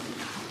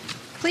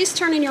Please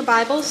turn in your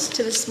Bibles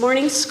to this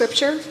morning's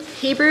scripture,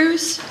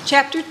 Hebrews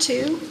chapter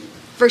 2,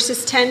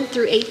 verses 10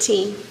 through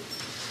 18.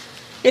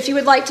 If you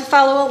would like to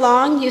follow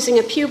along using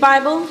a pew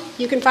Bible,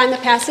 you can find the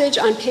passage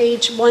on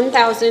page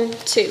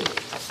 1002.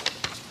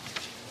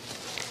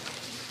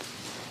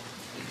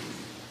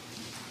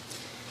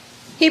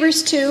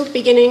 Hebrews 2,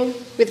 beginning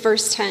with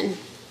verse 10.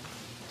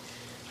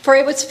 For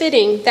it was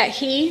fitting that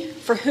he,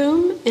 for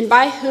whom and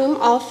by whom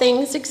all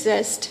things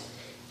exist,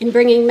 in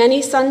bringing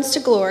many sons to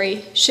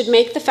glory, should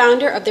make the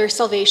founder of their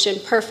salvation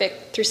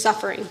perfect through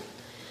suffering.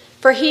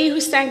 For he who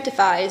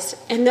sanctifies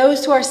and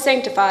those who are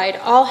sanctified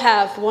all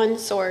have one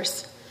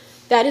source.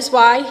 That is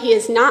why he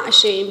is not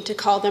ashamed to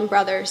call them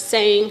brothers,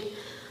 saying,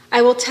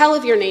 I will tell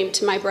of your name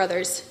to my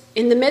brothers.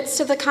 In the midst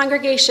of the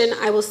congregation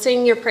I will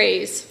sing your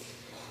praise.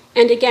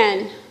 And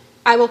again,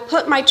 I will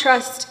put my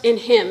trust in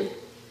him.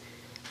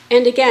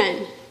 And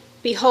again,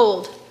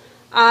 behold,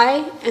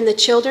 I and the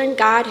children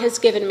God has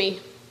given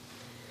me.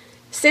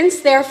 Since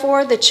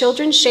therefore the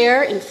children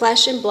share in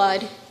flesh and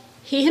blood,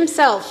 he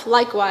himself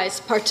likewise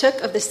partook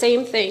of the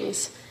same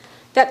things,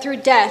 that through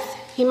death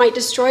he might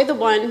destroy the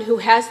one who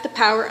has the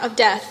power of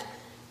death,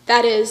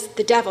 that is,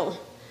 the devil,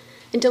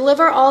 and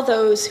deliver all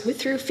those who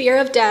through fear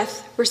of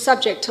death were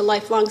subject to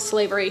lifelong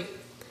slavery.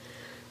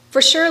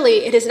 For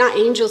surely it is not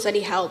angels that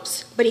he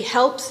helps, but he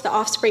helps the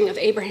offspring of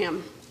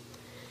Abraham.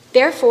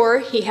 Therefore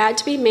he had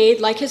to be made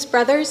like his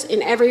brothers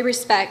in every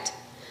respect,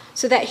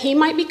 so that he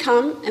might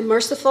become a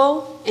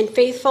merciful and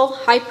faithful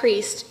high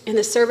priest in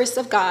the service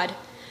of God,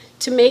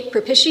 to make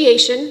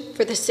propitiation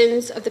for the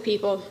sins of the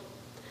people.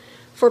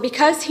 For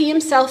because he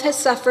himself has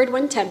suffered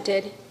when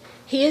tempted,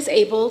 he is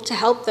able to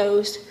help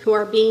those who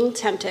are being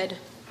tempted.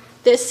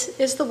 This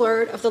is the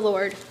word of the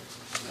Lord.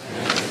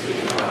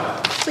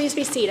 Please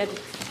be seated.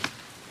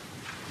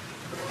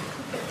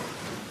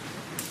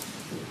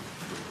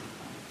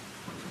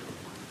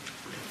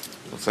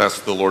 Let's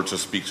ask the Lord to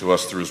speak to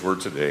us through his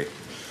word today.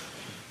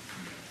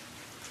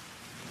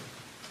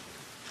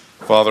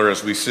 Father,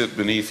 as we sit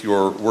beneath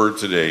your word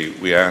today,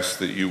 we ask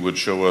that you would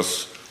show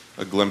us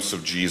a glimpse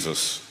of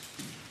Jesus.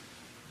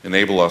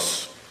 Enable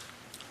us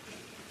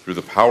through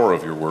the power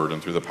of your word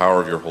and through the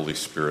power of your Holy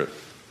Spirit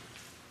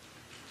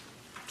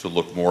to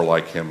look more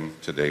like him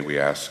today, we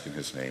ask in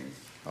his name.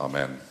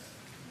 Amen.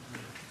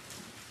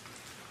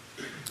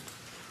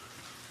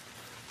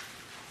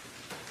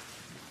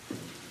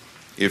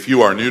 If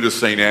you are new to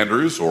St.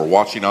 Andrews or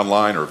watching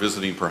online or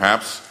visiting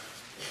perhaps,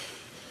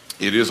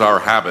 it is our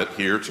habit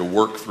here to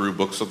work through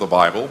books of the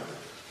Bible,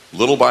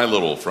 little by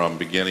little, from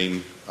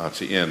beginning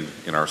to end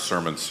in our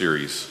sermon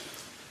series.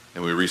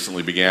 And we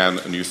recently began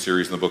a new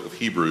series in the book of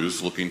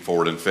Hebrews, Looking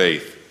Forward in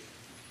Faith.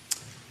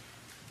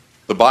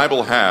 The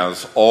Bible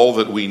has all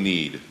that we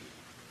need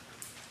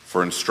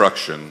for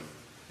instruction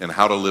in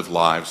how to live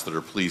lives that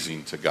are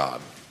pleasing to God.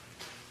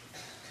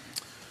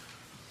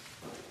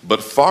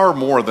 But far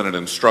more than an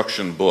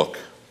instruction book,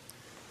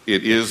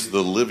 it is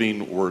the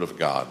living Word of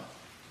God,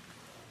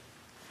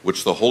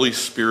 which the Holy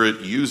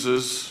Spirit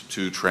uses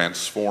to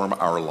transform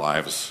our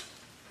lives,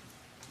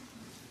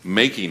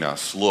 making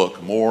us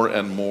look more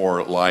and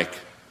more like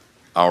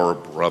our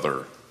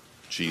brother,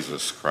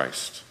 Jesus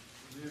Christ.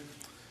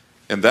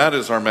 And that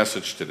is our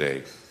message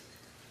today.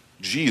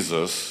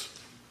 Jesus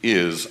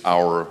is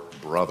our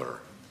brother.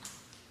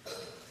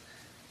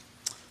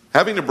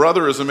 Having a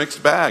brother is a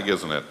mixed bag,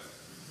 isn't it?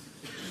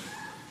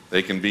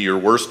 They can be your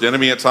worst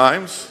enemy at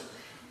times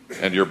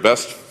and your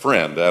best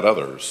friend at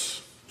others.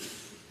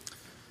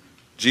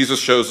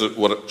 Jesus shows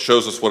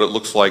us what it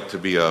looks like to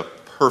be a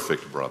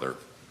perfect brother.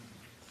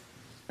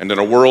 And in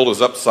a world as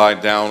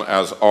upside down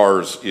as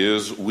ours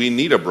is, we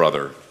need a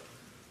brother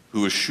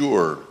who is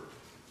sure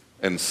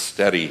and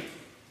steady,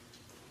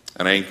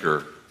 an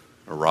anchor,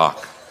 a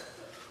rock,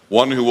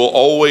 one who will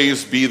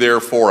always be there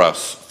for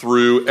us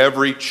through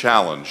every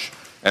challenge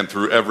and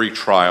through every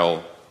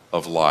trial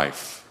of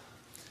life.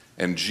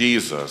 And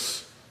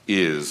Jesus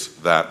is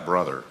that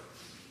brother.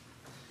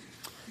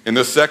 In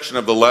this section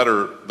of the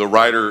letter, the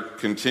writer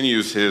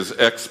continues his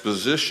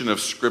exposition of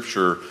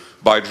Scripture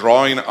by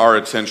drawing our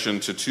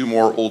attention to two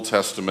more Old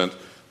Testament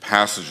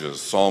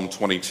passages, Psalm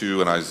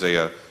 22 and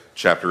Isaiah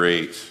chapter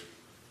 8.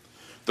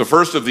 The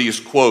first of these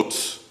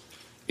quotes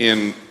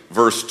in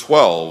verse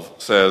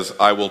 12 says,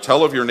 I will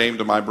tell of your name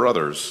to my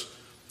brothers.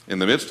 In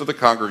the midst of the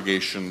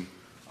congregation,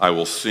 I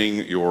will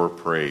sing your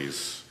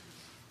praise.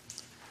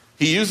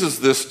 He uses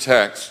this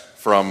text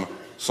from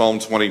Psalm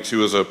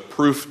 22 as a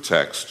proof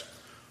text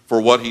for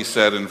what he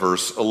said in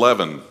verse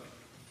 11.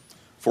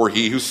 For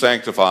he who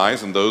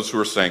sanctifies and those who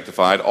are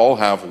sanctified all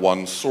have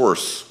one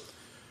source,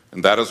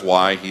 and that is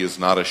why he is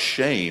not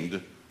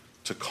ashamed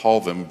to call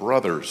them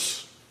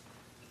brothers.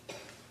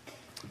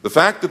 The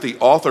fact that the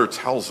author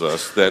tells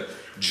us that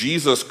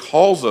Jesus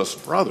calls us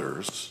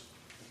brothers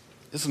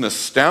is an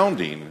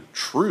astounding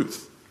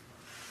truth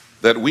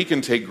that we can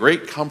take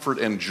great comfort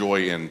and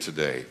joy in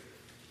today.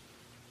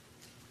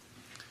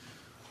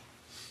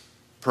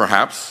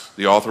 Perhaps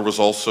the author was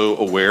also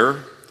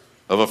aware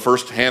of a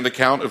first-hand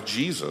account of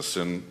Jesus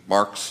in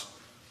Mark's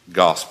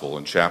Gospel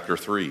in chapter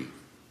 3.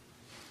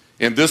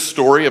 In this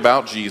story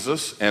about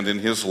Jesus and in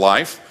his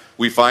life,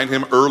 we find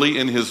him early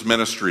in his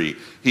ministry.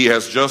 He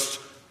has just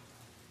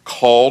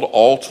called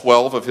all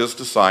 12 of his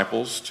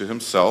disciples to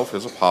himself,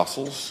 his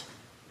apostles.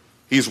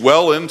 He's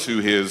well into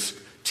his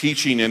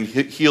teaching and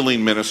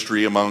healing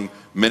ministry among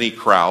many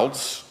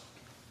crowds.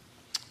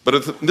 But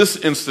in this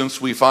instance,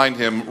 we find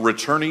him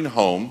returning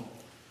home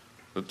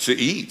to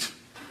eat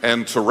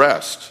and to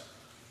rest.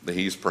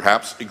 He's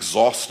perhaps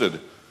exhausted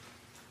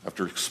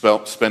after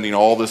spending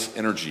all this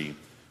energy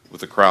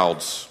with the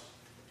crowds.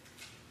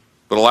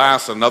 But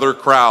alas, another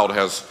crowd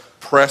has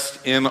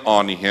pressed in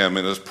on him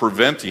and is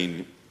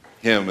preventing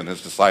him and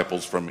his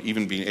disciples from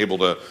even being able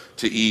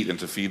to eat and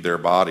to feed their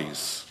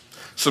bodies.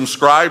 Some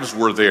scribes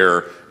were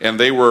there, and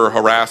they were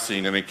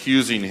harassing and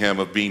accusing him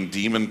of being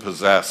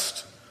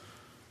demon-possessed.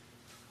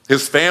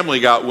 His family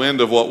got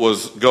wind of what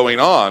was going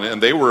on,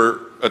 and they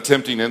were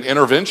attempting an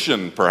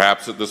intervention,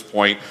 perhaps at this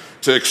point,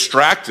 to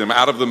extract him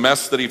out of the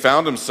mess that he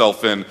found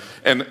himself in.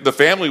 And the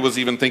family was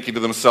even thinking to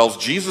themselves,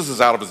 Jesus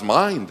is out of his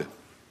mind.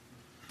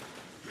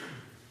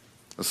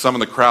 And some in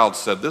the crowd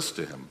said this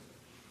to him,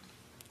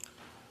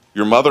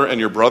 "Your mother and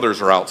your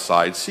brothers are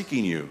outside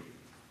seeking you."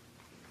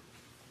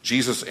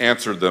 Jesus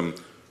answered them,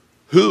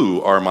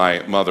 "Who are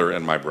my mother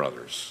and my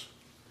brothers?"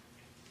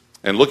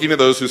 And looking at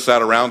those who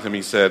sat around him,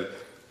 he said,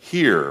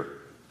 "Here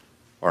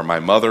are my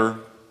mother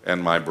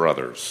and my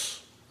brothers.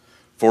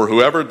 For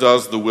whoever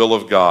does the will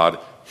of God,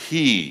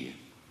 he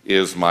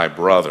is my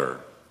brother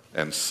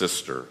and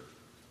sister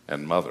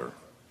and mother."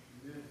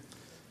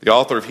 The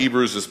author of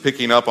Hebrews is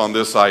picking up on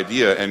this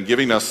idea and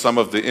giving us some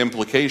of the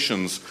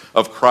implications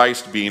of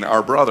Christ being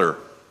our brother.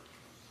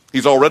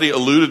 He's already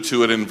alluded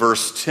to it in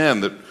verse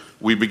 10 that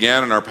we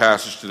began in our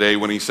passage today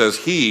when he says,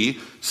 "He,"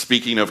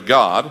 speaking of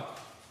God,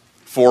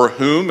 "for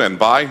whom and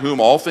by whom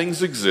all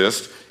things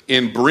exist,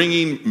 in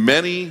bringing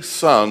many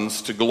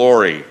sons to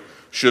glory,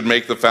 should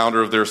make the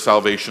founder of their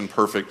salvation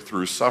perfect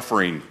through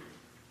suffering."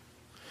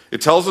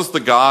 It tells us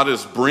that God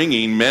is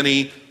bringing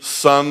many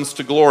sons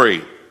to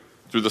glory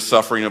through the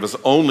suffering of his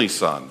only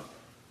Son,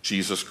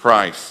 Jesus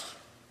Christ.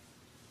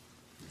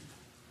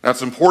 Now,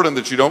 it's important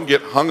that you don't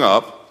get hung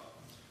up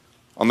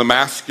on the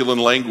masculine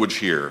language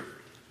here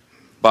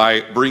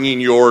by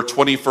bringing your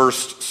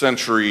 21st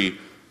century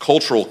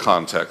cultural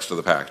context to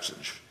the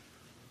passage.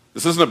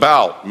 This isn't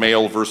about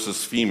male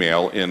versus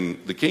female in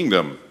the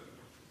kingdom.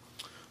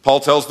 Paul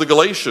tells the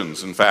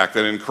Galatians, in fact,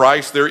 that in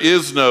Christ there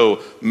is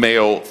no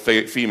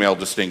male-female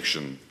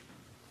distinction.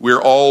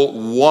 We're all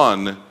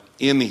one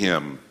in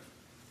him.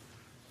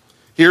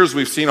 Here, as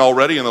we've seen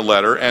already in the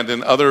letter and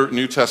in other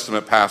New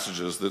Testament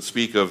passages that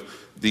speak of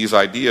these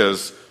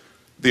ideas,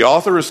 the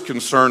author is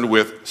concerned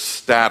with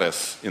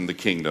status in the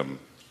kingdom,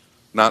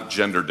 not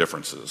gender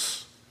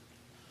differences.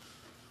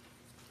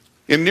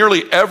 In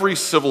nearly every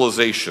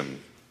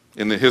civilization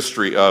in the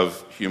history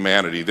of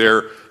humanity,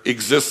 there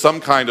exists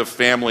some kind of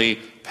family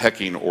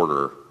pecking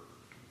order,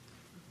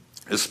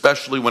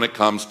 especially when it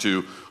comes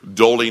to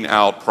doling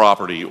out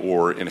property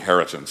or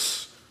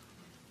inheritance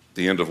at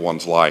the end of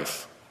one's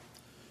life.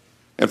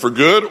 And for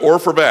good or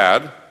for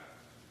bad,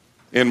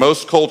 in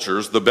most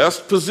cultures, the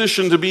best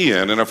position to be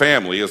in a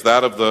family is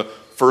that of the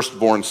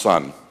firstborn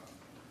son.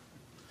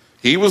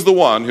 He was the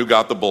one who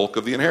got the bulk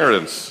of the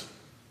inheritance.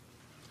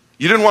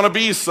 You didn't want to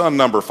be son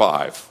number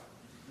 5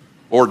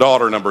 or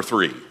daughter number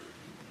 3.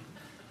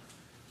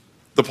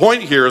 The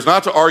point here is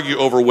not to argue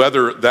over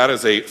whether that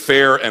is a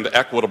fair and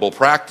equitable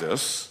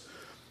practice.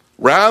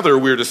 Rather,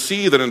 we're to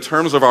see that in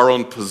terms of our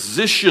own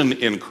position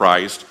in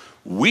Christ,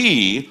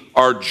 we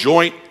are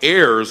joint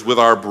heirs with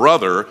our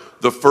brother,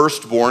 the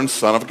firstborn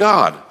Son of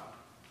God.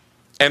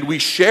 And we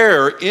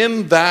share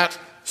in that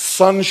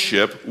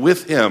sonship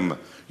with him,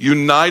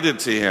 united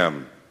to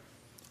him.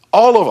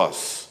 All of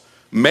us,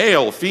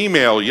 male,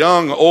 female,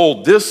 young,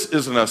 old, this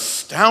is an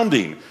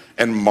astounding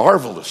and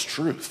marvelous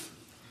truth.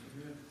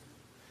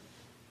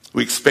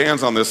 He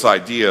expands on this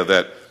idea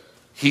that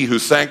he who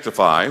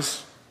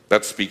sanctifies,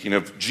 that's speaking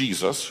of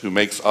Jesus, who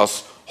makes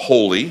us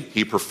holy,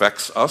 he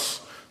perfects us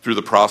through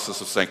the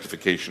process of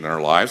sanctification in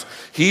our lives.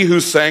 He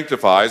who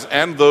sanctifies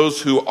and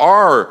those who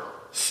are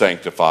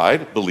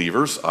sanctified,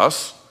 believers,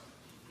 us,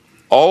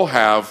 all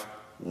have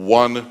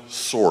one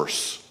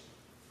source.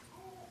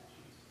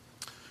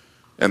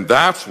 And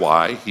that's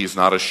why he's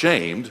not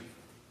ashamed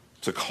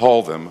to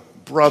call them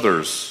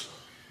brothers,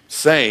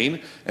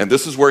 saying, and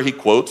this is where he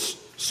quotes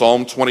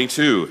Psalm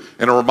 22.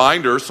 And a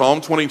reminder,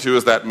 Psalm 22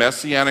 is that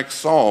messianic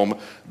psalm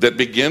that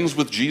begins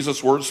with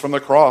Jesus' words from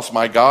the cross,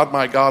 my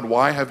God,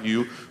 why have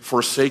you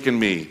forsaken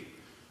me?"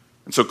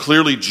 And so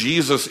clearly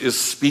Jesus is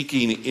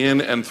speaking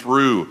in and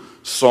through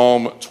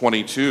Psalm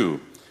 22.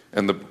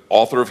 And the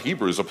author of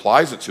Hebrews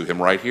applies it to him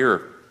right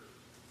here.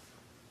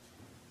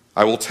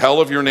 "I will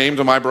tell of your name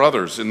to my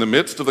brothers. In the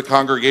midst of the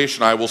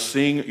congregation, I will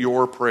sing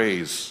your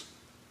praise."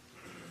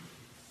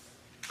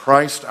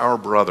 Christ, our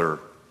brother,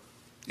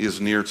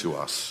 is near to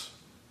us.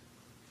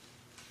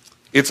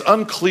 It's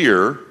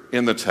unclear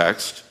in the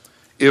text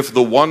if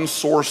the one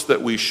source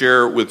that we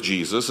share with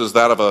Jesus is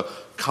that of a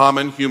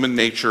common human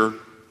nature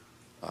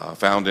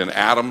found in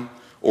Adam,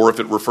 or if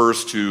it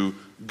refers to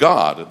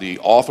God, the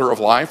author of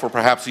life, or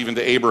perhaps even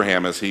to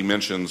Abraham, as he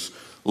mentions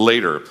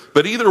later.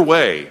 But either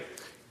way,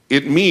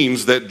 it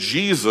means that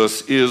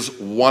Jesus is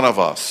one of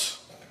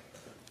us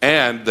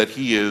and that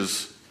he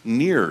is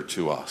near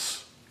to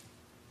us.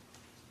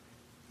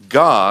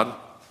 God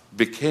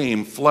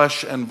became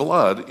flesh and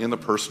blood in the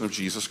person of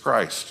Jesus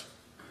Christ.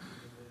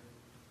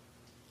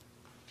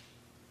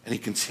 And he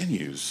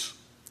continues,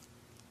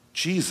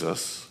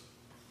 Jesus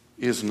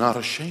is not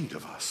ashamed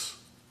of us.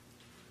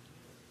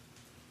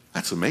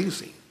 That's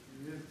amazing.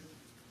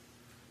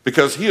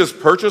 Because he has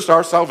purchased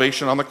our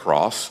salvation on the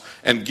cross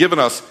and given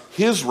us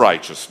his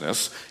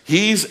righteousness,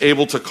 he's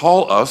able to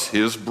call us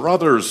his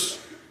brothers.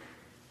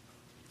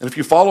 And if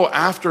you follow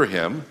after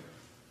him,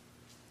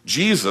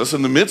 Jesus,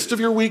 in the midst of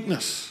your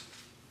weakness,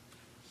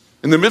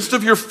 in the midst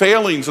of your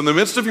failings, in the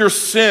midst of your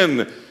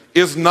sin,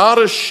 is not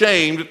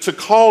ashamed to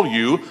call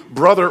you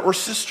brother or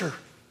sister.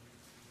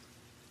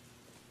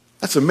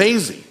 That's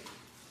amazing.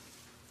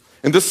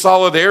 And this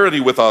solidarity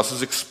with us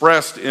is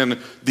expressed in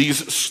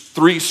these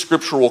three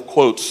scriptural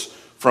quotes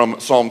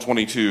from Psalm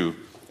 22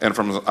 and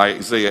from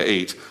Isaiah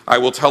 8. I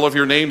will tell of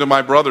your name to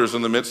my brothers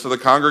in the midst of the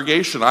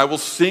congregation. I will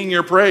sing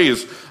your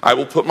praise. I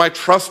will put my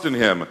trust in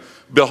him.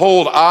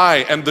 Behold,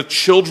 I and the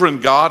children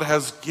God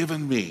has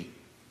given me.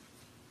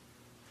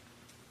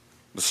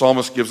 The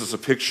psalmist gives us a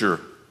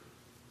picture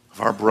of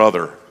our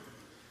brother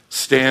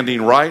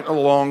standing right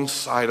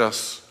alongside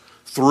us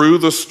through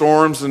the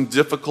storms and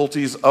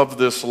difficulties of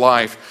this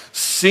life,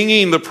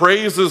 singing the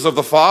praises of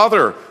the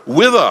Father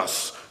with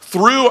us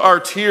through our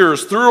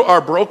tears, through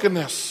our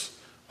brokenness.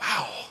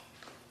 Wow.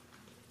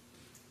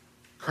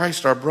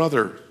 Christ, our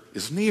brother,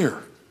 is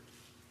near.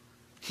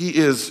 He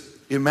is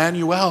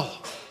Emmanuel,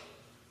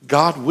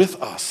 God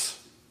with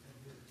us.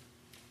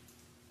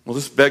 Well,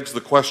 this begs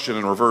the question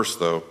in reverse,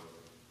 though,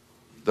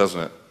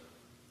 doesn't it?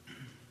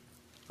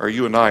 Are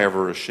you and I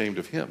ever ashamed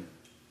of him?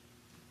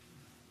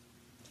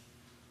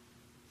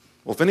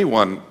 Well, if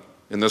anyone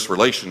in this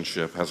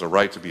relationship has a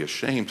right to be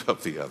ashamed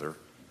of the other,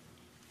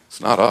 it's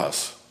not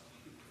us.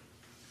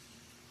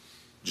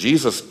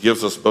 Jesus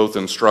gives us both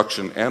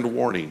instruction and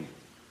warning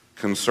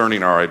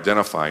concerning our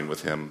identifying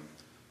with him,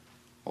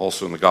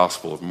 also in the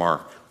Gospel of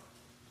Mark.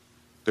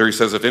 There he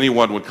says, if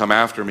anyone would come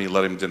after me,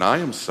 let him deny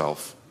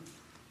himself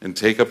and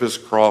take up his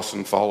cross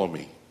and follow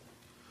me.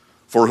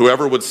 For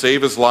whoever would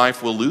save his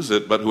life will lose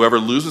it, but whoever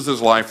loses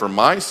his life for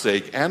my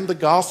sake and the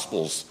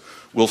gospel's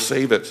will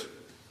save it.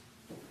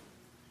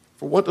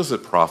 For what does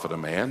it profit a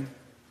man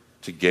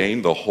to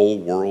gain the whole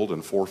world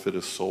and forfeit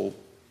his soul?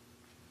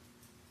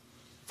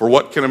 For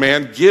what can a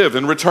man give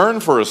in return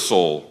for his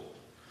soul?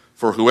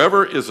 For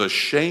whoever is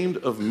ashamed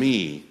of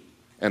me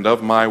and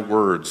of my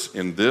words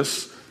in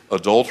this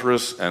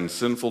adulterous and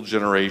sinful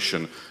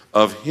generation,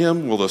 of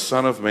him will the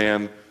Son of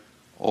Man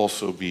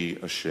also be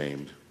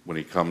ashamed when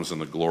he comes in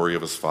the glory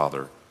of his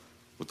Father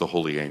with the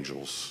holy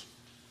angels.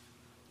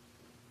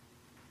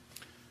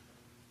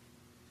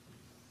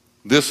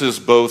 This is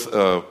both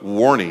a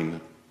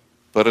warning,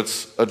 but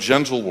it's a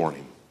gentle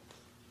warning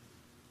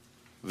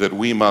that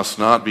we must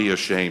not be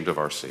ashamed of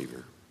our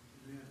Savior.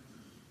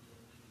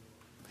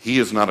 He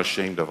is not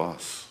ashamed of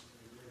us.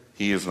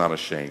 He is not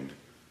ashamed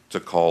to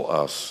call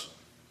us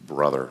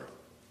brother.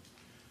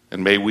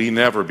 And may we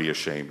never be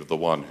ashamed of the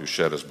one who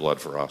shed his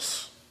blood for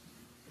us.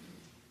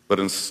 But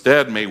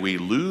instead, may we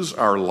lose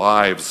our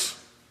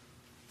lives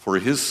for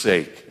his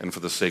sake and for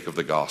the sake of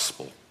the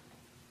gospel.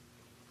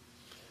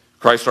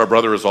 Christ our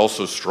brother is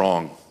also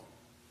strong.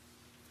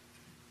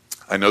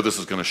 I know this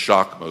is going to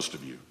shock most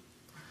of you,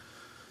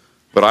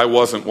 but I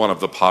wasn't one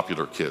of the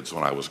popular kids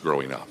when I was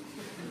growing up.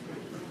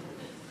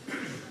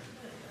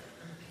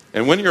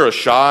 And when you're a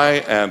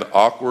shy and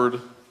awkward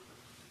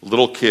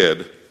little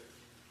kid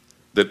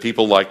that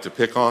people like to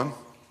pick on,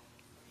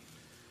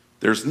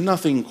 there's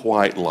nothing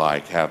quite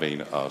like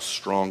having a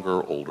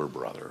stronger older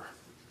brother.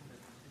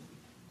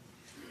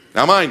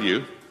 Now, mind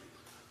you,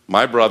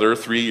 my brother,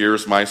 3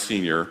 years my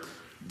senior,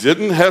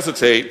 didn't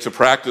hesitate to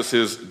practice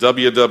his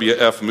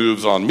WWF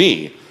moves on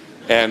me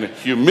and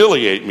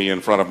humiliate me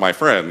in front of my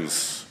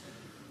friends.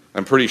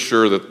 I'm pretty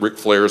sure that Ric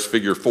Flair's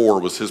figure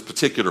 4 was his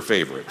particular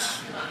favorite.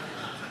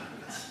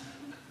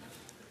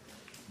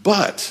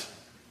 But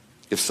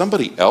if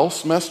somebody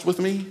else messed with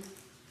me,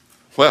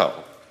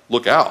 well,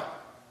 look out.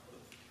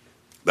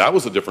 That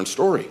was a different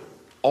story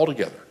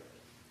altogether.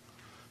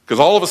 Because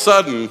all of a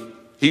sudden,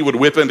 he would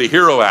whip into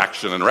hero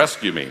action and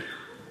rescue me.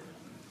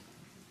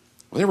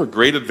 Well, there were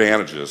great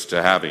advantages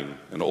to having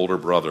an older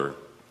brother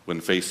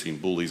when facing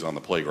bullies on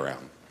the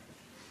playground.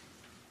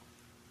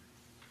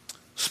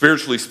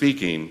 Spiritually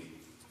speaking,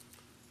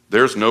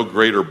 there's no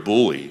greater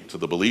bully to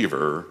the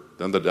believer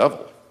than the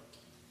devil.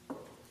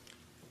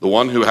 The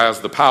one who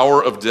has the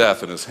power of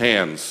death in his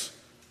hands.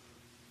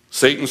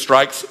 Satan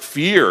strikes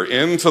fear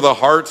into the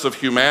hearts of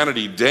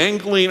humanity,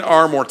 dangling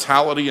our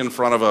mortality in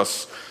front of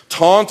us,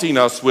 taunting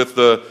us with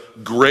the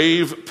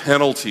grave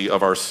penalty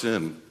of our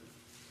sin.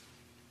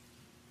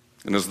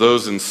 And as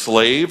those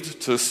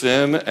enslaved to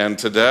sin and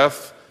to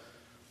death,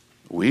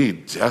 We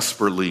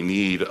desperately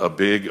need a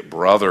big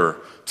brother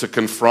to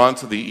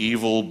confront the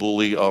evil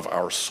bully of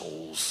our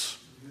souls.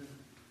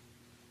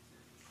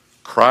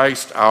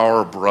 Christ,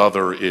 our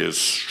brother, is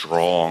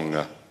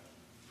strong.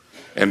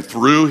 And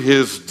through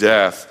his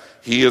death,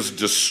 he has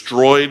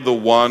destroyed the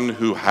one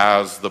who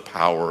has the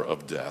power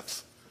of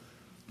death,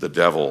 the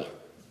devil.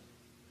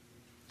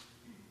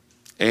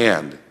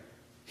 And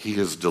he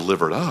has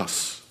delivered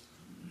us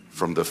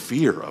from the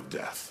fear of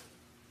death.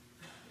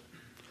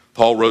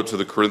 Paul wrote to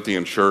the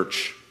Corinthian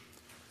church,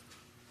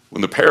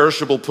 when the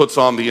perishable puts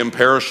on the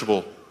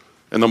imperishable,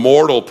 and the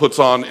mortal puts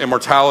on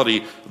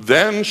immortality,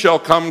 then shall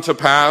come to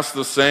pass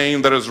the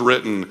saying that is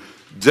written,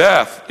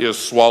 death is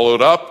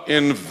swallowed up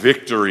in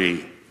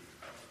victory.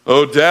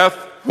 O death,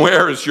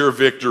 where is your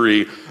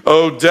victory?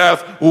 O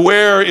death,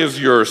 where is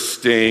your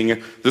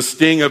sting? The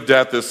sting of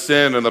death is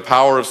sin, and the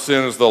power of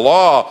sin is the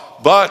law.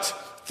 But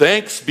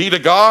thanks be to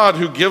God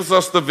who gives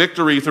us the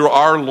victory through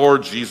our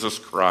Lord Jesus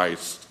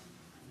Christ.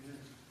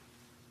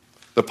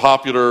 The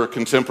popular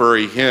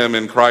contemporary hymn,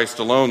 In Christ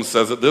Alone,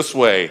 says it this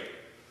way: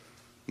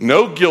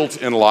 no guilt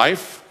in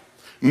life,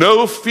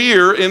 no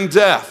fear in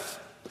death.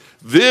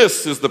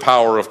 This is the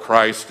power of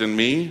Christ in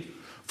me.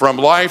 From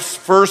life's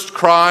first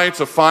cry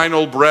to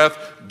final breath,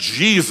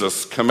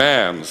 Jesus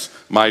commands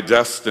my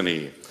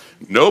destiny.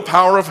 No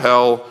power of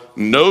hell,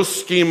 no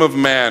scheme of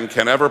man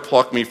can ever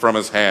pluck me from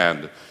his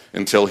hand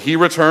until he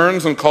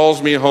returns and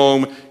calls me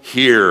home.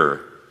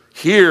 Here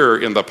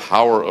in the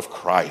power of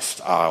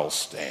Christ I'll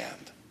stand.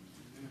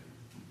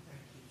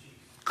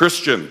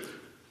 Christian,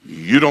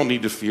 you don't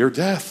need to fear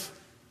death.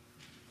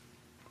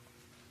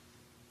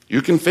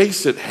 You can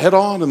face it head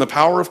on in the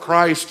power of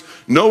Christ,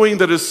 knowing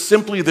that it is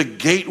simply the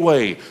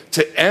gateway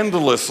to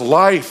endless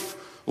life,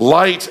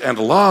 light, and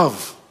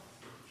love.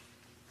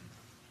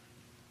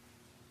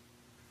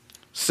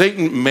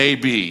 Satan may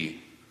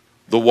be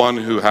the one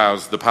who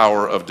has the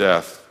power of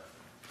death,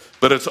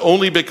 but it's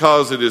only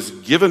because it is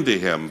given to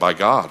him by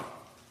God.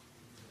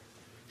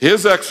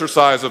 His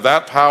exercise of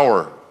that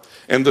power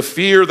and the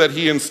fear that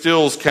he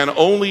instills can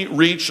only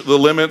reach the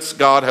limits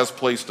God has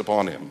placed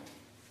upon him.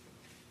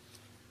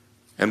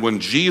 And when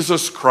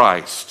Jesus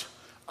Christ,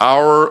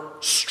 our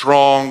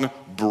strong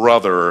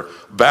brother,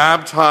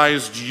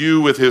 baptized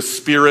you with his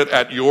Spirit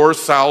at your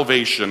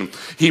salvation,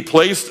 he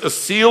placed a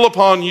seal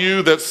upon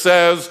you that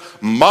says,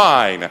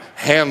 mine,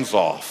 hands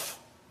off.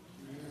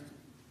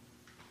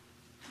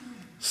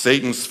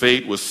 Satan's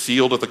fate was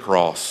sealed at the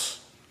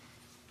cross,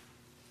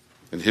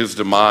 and his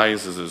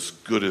demise is as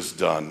good as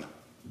done.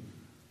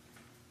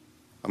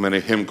 I'm in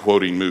a hymn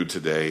quoting mood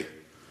today.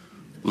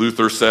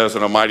 Luther says,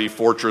 in a mighty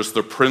fortress,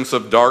 the prince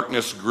of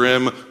darkness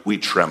grim, we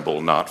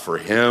tremble not for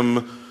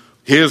him.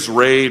 His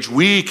rage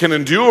we can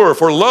endure,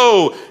 for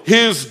lo,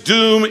 his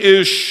doom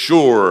is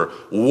sure.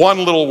 One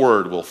little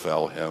word will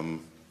fell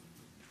him.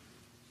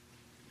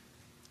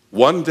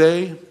 One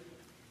day,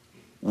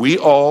 we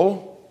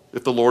all,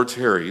 if the Lord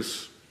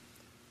tarries,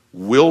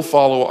 will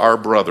follow our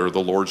brother,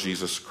 the Lord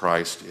Jesus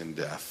Christ, in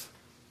death.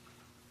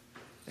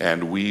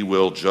 And we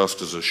will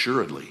just as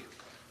assuredly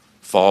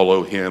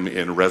follow him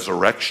in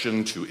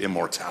resurrection to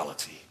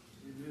immortality.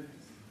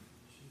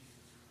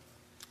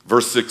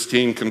 Verse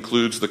 16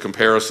 concludes the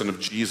comparison of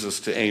Jesus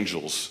to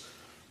angels,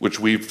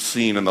 which we've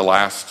seen in the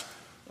last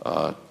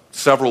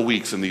several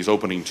weeks in these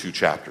opening two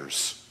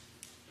chapters.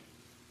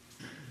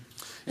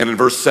 And in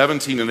verse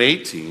 17 and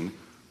 18,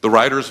 the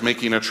writer's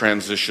making a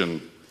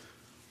transition.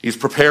 He's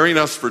preparing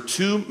us for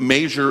two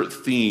major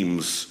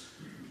themes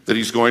that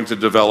he's going to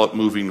develop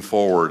moving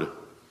forward.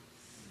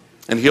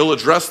 And he'll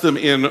address them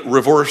in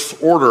reverse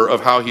order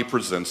of how he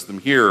presents them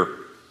here.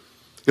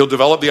 He'll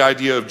develop the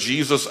idea of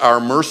Jesus, our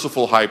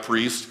merciful high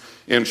priest,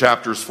 in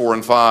chapters 4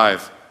 and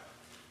 5,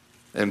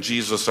 and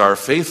Jesus, our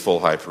faithful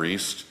high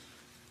priest,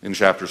 in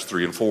chapters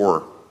 3 and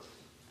 4.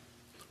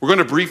 We're going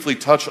to briefly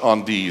touch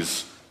on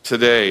these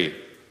today,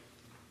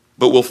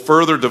 but we'll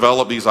further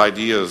develop these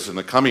ideas in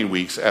the coming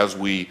weeks as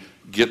we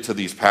get to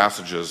these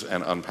passages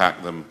and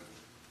unpack them.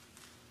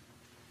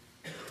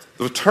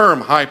 The term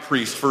high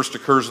priest first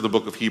occurs in the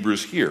book of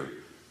Hebrews here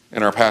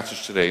in our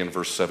passage today in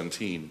verse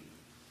 17.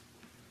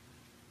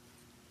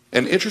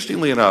 And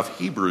interestingly enough,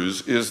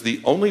 Hebrews is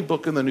the only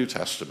book in the New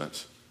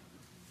Testament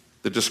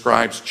that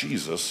describes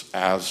Jesus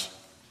as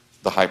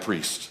the high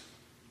priest.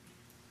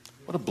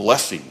 What a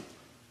blessing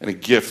and a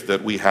gift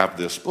that we have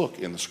this book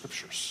in the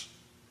Scriptures.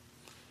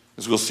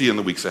 As we'll see in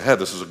the weeks ahead,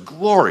 this is a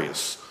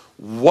glorious,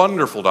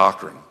 wonderful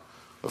doctrine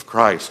of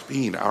Christ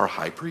being our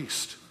high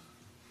priest.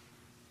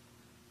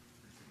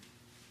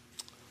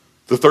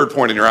 The third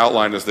point in your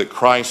outline is that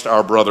Christ,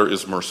 our brother,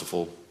 is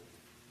merciful.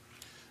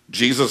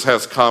 Jesus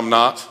has come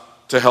not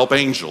to help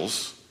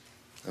angels,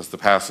 as the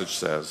passage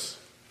says,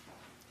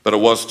 but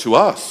it was to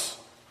us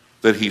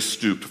that he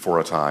stooped for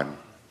a time,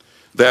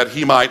 that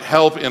he might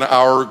help in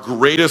our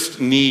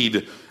greatest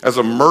need as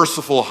a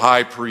merciful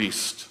high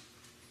priest.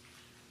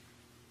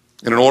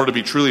 And in order to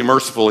be truly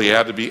merciful, he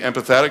had to be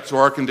empathetic to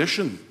our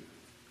condition.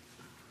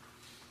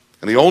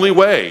 And the only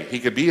way he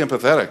could be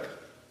empathetic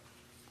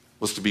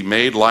was to be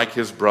made like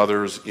his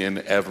brothers in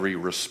every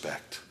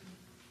respect.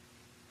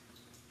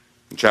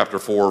 In chapter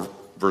 4,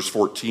 verse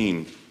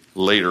 14,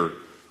 later,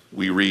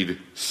 we read,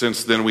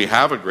 "Since then we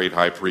have a great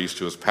high priest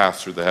who has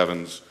passed through the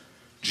heavens,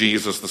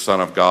 Jesus, the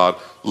Son of God.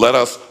 Let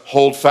us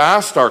hold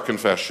fast our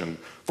confession,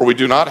 for we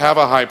do not have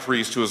a high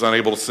priest who is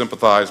unable to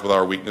sympathize with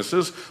our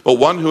weaknesses, but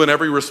one who in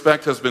every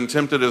respect has been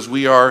tempted as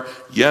we are,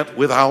 yet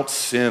without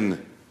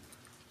sin.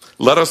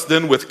 Let us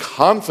then with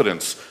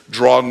confidence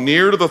draw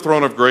near to the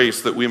throne of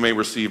grace that we may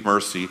receive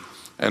mercy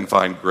and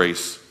find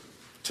grace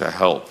to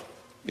help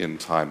in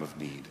time of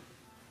need."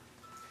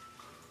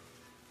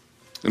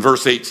 In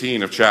verse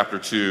 18 of chapter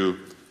 2,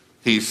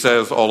 he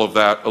says all of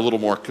that a little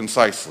more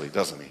concisely,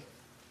 doesn't he?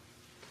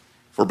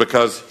 For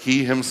because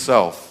he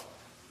himself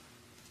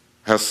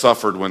has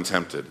suffered when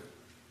tempted,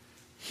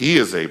 he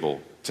is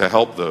able to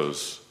help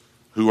those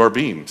who are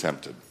being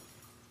tempted.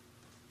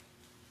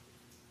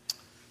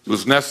 It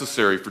was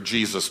necessary for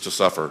Jesus to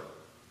suffer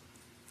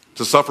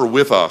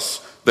with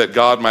us, that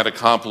God might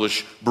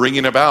accomplish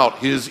bringing about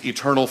his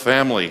eternal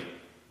family. I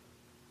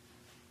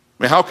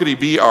mean, how could he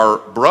be our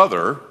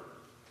brother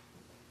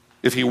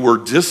if he were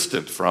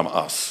distant from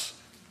us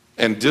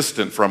and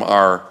distant from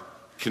our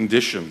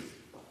condition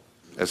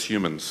as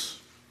humans?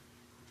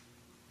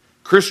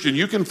 Christian,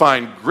 you can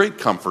find great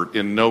comfort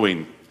in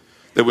knowing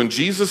that when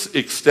Jesus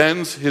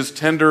extends his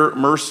tender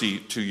mercy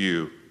to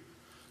you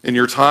in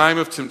your time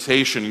of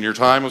temptation, in your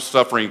time of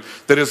suffering,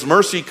 that his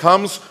mercy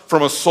comes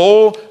from a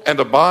soul and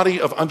a body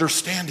of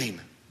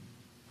understanding.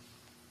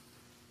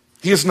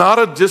 He is not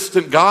a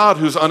distant God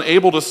who's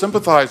unable to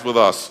sympathize with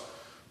us,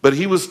 but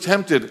he was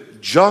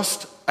tempted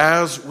just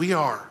as we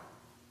are.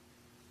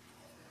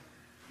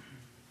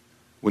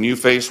 When you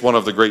face one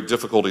of the great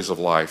difficulties of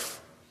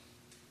life,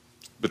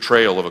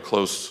 betrayal of a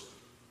close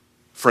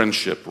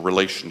friendship,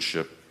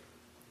 relationship,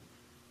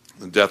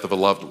 the death of a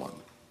loved one,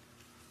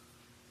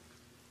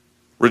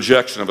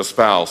 rejection of a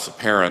spouse, a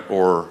parent,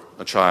 or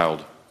a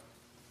child,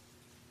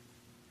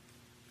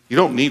 you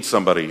don't need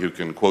somebody who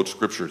can quote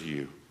scripture to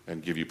you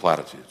and give you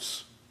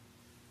platitudes.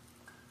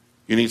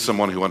 You need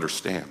someone who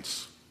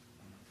understands.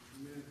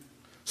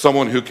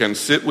 Someone who can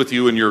sit with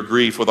you in your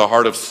grief with a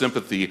heart of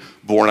sympathy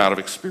born out of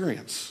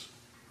experience.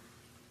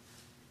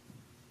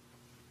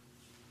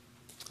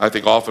 I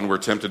think often we're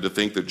tempted to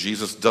think that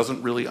Jesus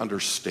doesn't really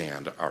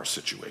understand our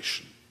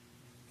situation.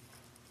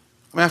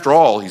 I mean, after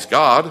all, he's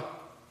God.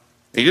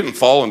 He didn't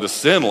fall into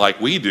sin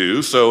like we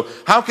do, so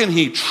how can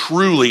he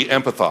truly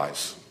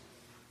empathize?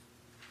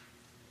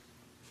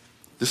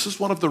 This is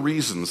one of the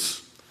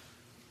reasons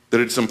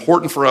that it's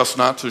important for us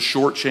not to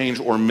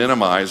shortchange or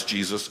minimize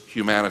Jesus'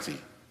 humanity.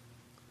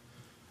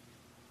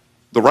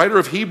 The writer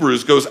of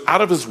Hebrews goes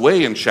out of his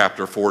way in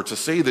chapter 4 to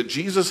say that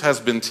Jesus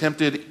has been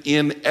tempted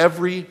in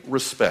every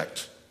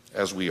respect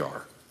as we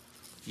are,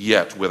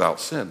 yet without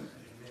sin.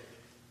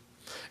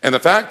 And the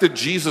fact that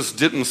Jesus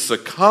didn't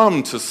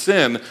succumb to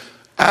sin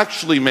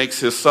actually makes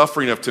his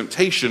suffering of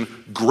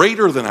temptation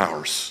greater than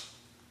ours.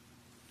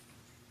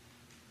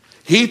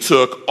 He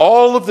took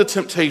all of the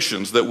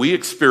temptations that we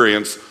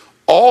experience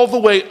all the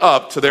way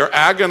up to their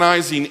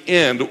agonizing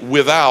end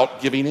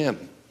without giving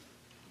in.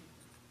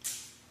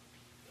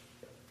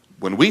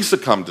 When we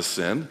succumb to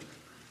sin,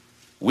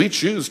 we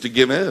choose to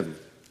give in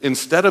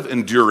instead of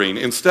enduring,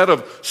 instead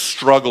of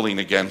struggling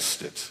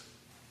against it.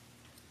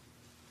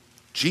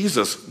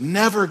 Jesus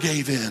never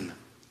gave in.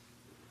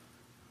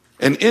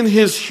 And in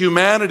his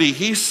humanity,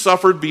 he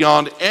suffered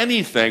beyond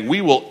anything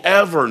we will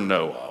ever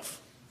know of.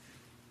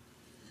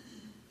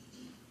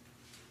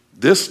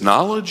 This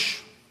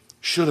knowledge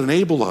should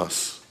enable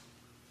us,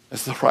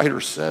 as the writer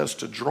says,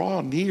 to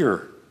draw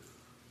near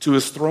to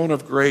his throne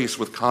of grace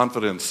with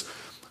confidence.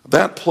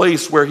 That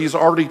place where he's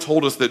already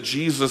told us that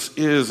Jesus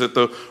is at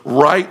the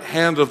right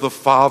hand of the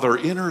Father,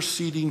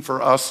 interceding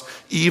for us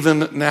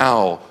even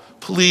now,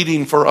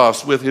 pleading for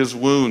us with his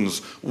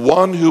wounds,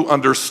 one who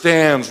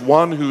understands,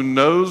 one who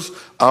knows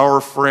our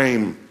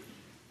frame.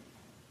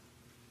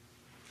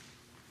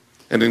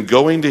 And in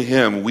going to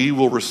him, we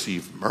will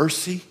receive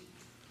mercy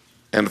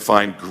and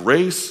find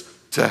grace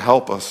to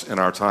help us in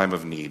our time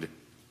of need.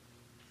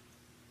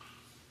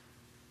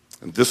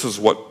 And this is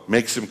what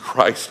makes him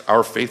Christ,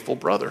 our faithful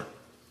brother.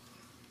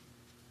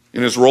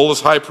 In his role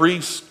as high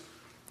priest,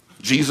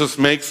 Jesus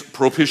makes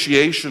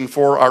propitiation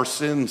for our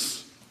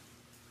sins.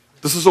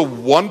 This is a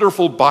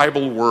wonderful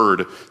Bible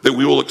word that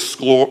we will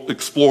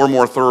explore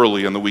more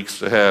thoroughly in the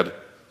weeks ahead.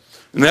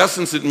 In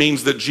essence, it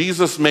means that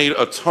Jesus made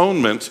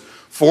atonement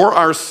for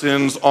our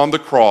sins on the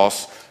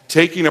cross,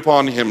 taking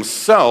upon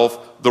himself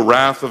the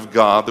wrath of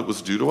God that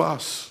was due to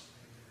us.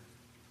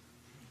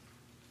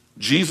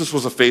 Jesus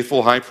was a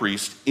faithful high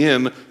priest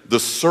in the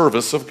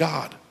service of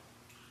God.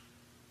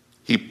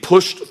 He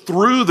pushed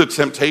through the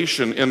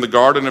temptation in the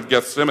Garden of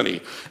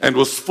Gethsemane and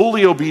was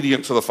fully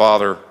obedient to the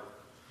Father,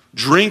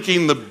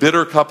 drinking the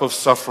bitter cup of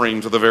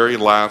suffering to the very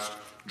last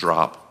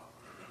drop.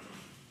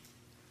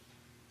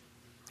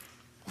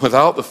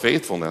 Without the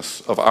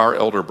faithfulness of our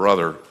elder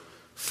brother,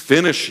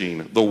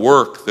 finishing the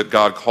work that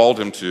God called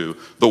him to,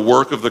 the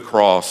work of the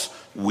cross,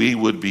 we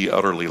would be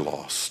utterly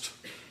lost.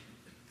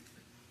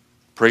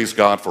 Praise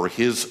God for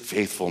his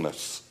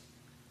faithfulness.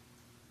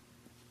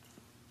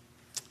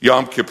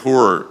 Yom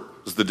Kippur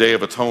is the Day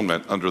of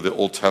Atonement under the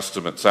Old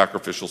Testament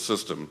sacrificial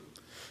system.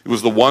 It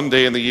was the one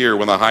day in the year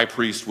when the high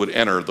priest would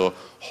enter the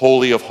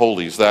Holy of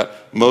Holies, that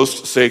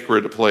most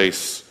sacred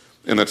place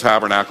in the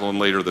tabernacle and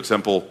later the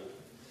temple.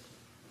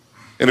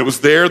 And it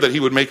was there that he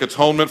would make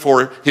atonement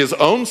for his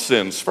own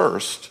sins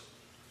first,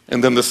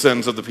 and then the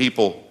sins of the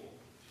people.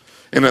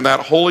 And in that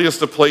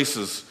holiest of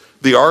places,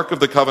 the Ark of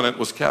the Covenant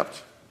was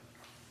kept.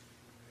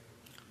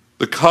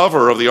 The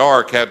cover of the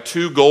ark had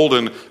two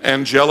golden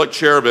angelic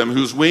cherubim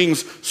whose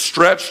wings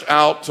stretched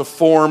out to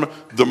form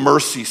the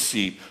mercy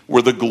seat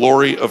where the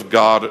glory of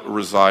God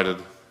resided.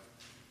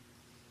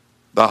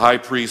 The high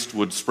priest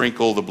would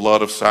sprinkle the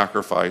blood of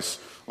sacrifice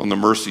on the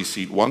mercy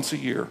seat once a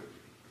year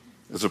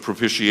as a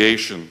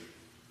propitiation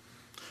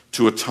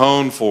to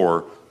atone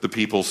for the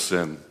people's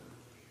sin.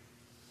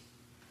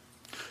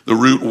 The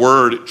root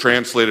word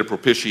translated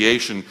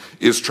propitiation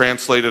is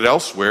translated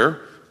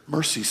elsewhere,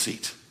 mercy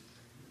seat.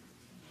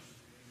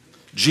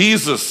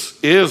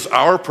 Jesus is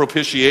our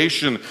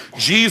propitiation.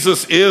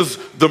 Jesus is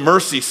the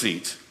mercy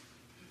seat.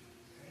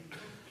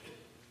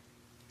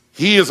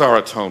 He is our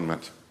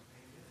atonement.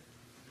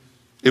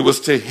 It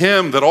was to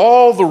him that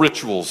all the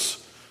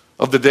rituals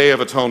of the Day of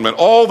Atonement,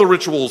 all the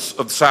rituals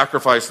of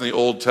sacrifice in the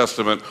Old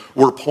Testament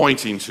were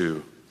pointing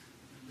to.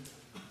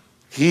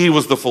 He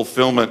was the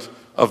fulfillment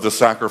of the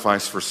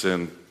sacrifice for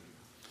sin.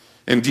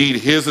 Indeed,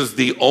 his is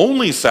the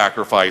only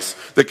sacrifice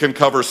that can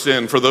cover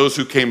sin for those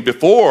who came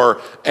before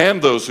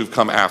and those who've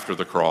come after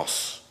the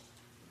cross.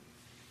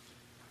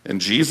 And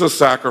Jesus'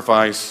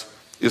 sacrifice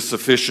is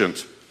sufficient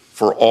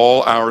for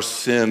all our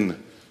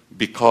sin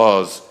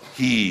because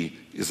he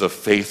is a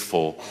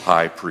faithful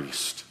high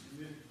priest.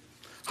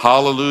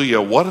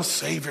 Hallelujah, what a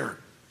Savior.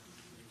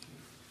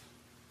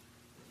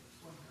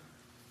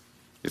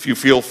 If you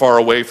feel far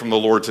away from the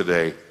Lord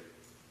today,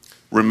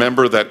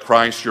 remember that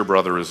Christ, your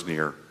brother, is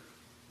near.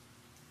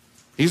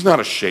 He's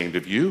not ashamed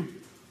of you,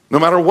 no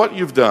matter what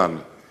you've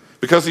done,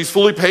 because he's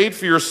fully paid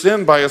for your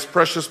sin by his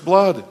precious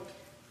blood.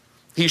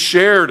 He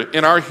shared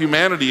in our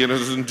humanity and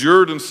has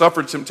endured and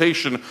suffered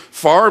temptation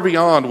far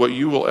beyond what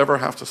you will ever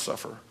have to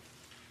suffer.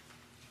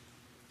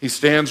 He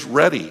stands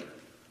ready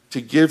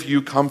to give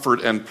you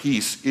comfort and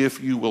peace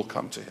if you will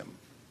come to him.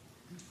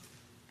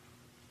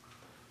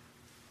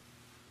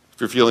 If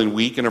you're feeling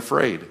weak and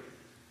afraid,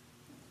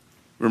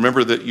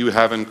 remember that you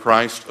have in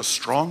Christ a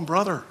strong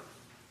brother.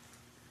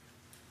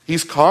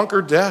 He's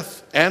conquered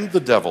death and the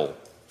devil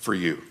for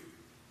you.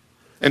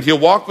 And he'll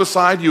walk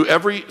beside you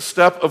every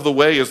step of the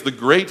way as the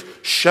great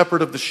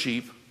shepherd of the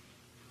sheep.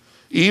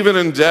 Even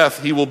in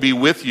death, he will be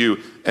with you,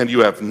 and you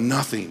have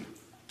nothing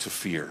to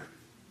fear.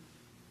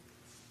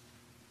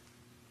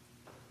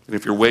 And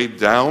if you're weighed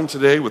down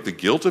today with the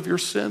guilt of your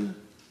sin,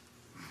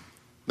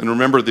 then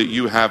remember that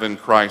you have in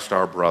Christ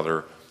our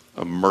brother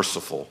a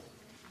merciful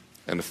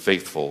and a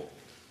faithful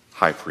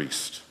high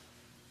priest.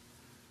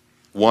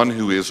 One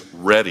who is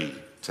ready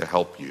to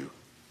help you.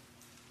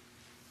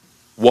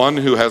 One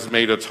who has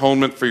made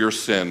atonement for your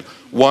sin.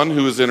 One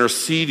who is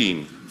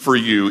interceding for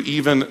you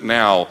even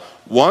now.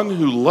 One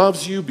who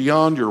loves you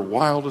beyond your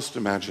wildest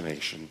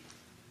imagination.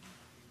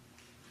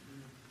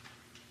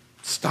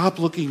 Stop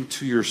looking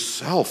to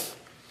yourself.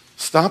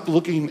 Stop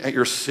looking at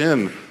your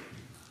sin.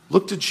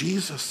 Look to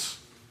Jesus.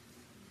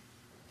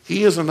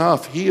 He is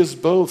enough. He is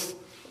both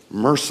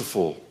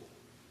merciful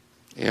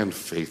and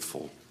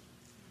faithful.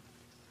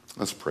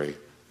 Let's pray.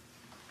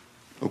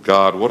 Oh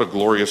God, what a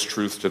glorious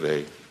truth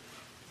today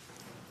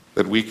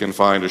that we can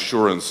find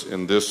assurance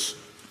in this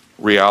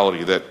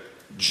reality that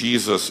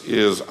Jesus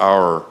is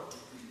our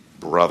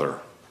brother.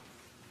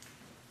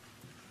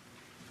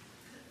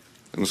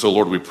 And so,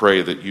 Lord, we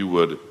pray that you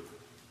would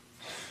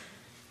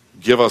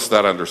give us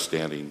that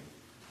understanding.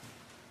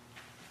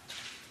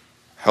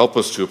 Help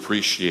us to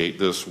appreciate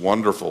this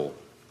wonderful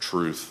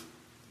truth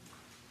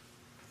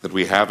that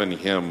we have in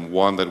him,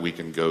 one that we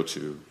can go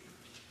to.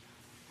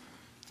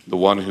 The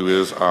one who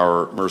is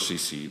our mercy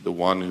seat, the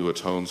one who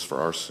atones for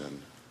our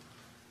sin,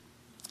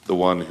 the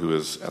one who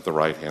is at the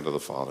right hand of the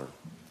Father.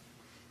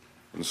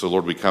 And so,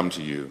 Lord, we come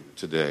to you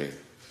today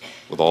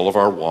with all of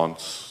our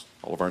wants,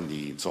 all of our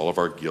needs, all of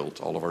our guilt,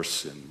 all of our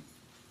sin,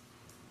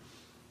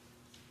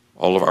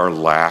 all of our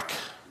lack,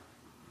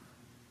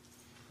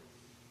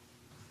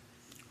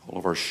 all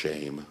of our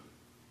shame.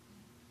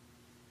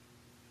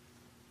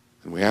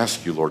 And we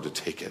ask you, Lord, to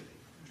take it.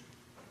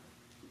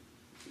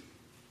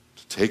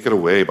 Take it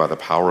away by the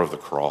power of the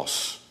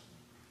cross.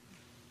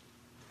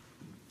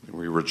 And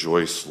we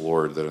rejoice,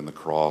 Lord, that in the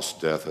cross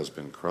death has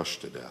been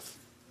crushed to death.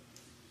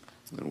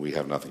 And we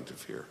have nothing to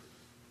fear.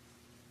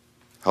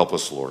 Help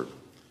us, Lord,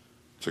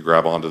 to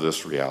grab onto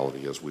this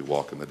reality as we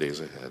walk in the days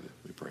ahead.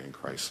 We pray in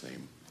Christ's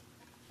name.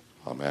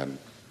 Amen.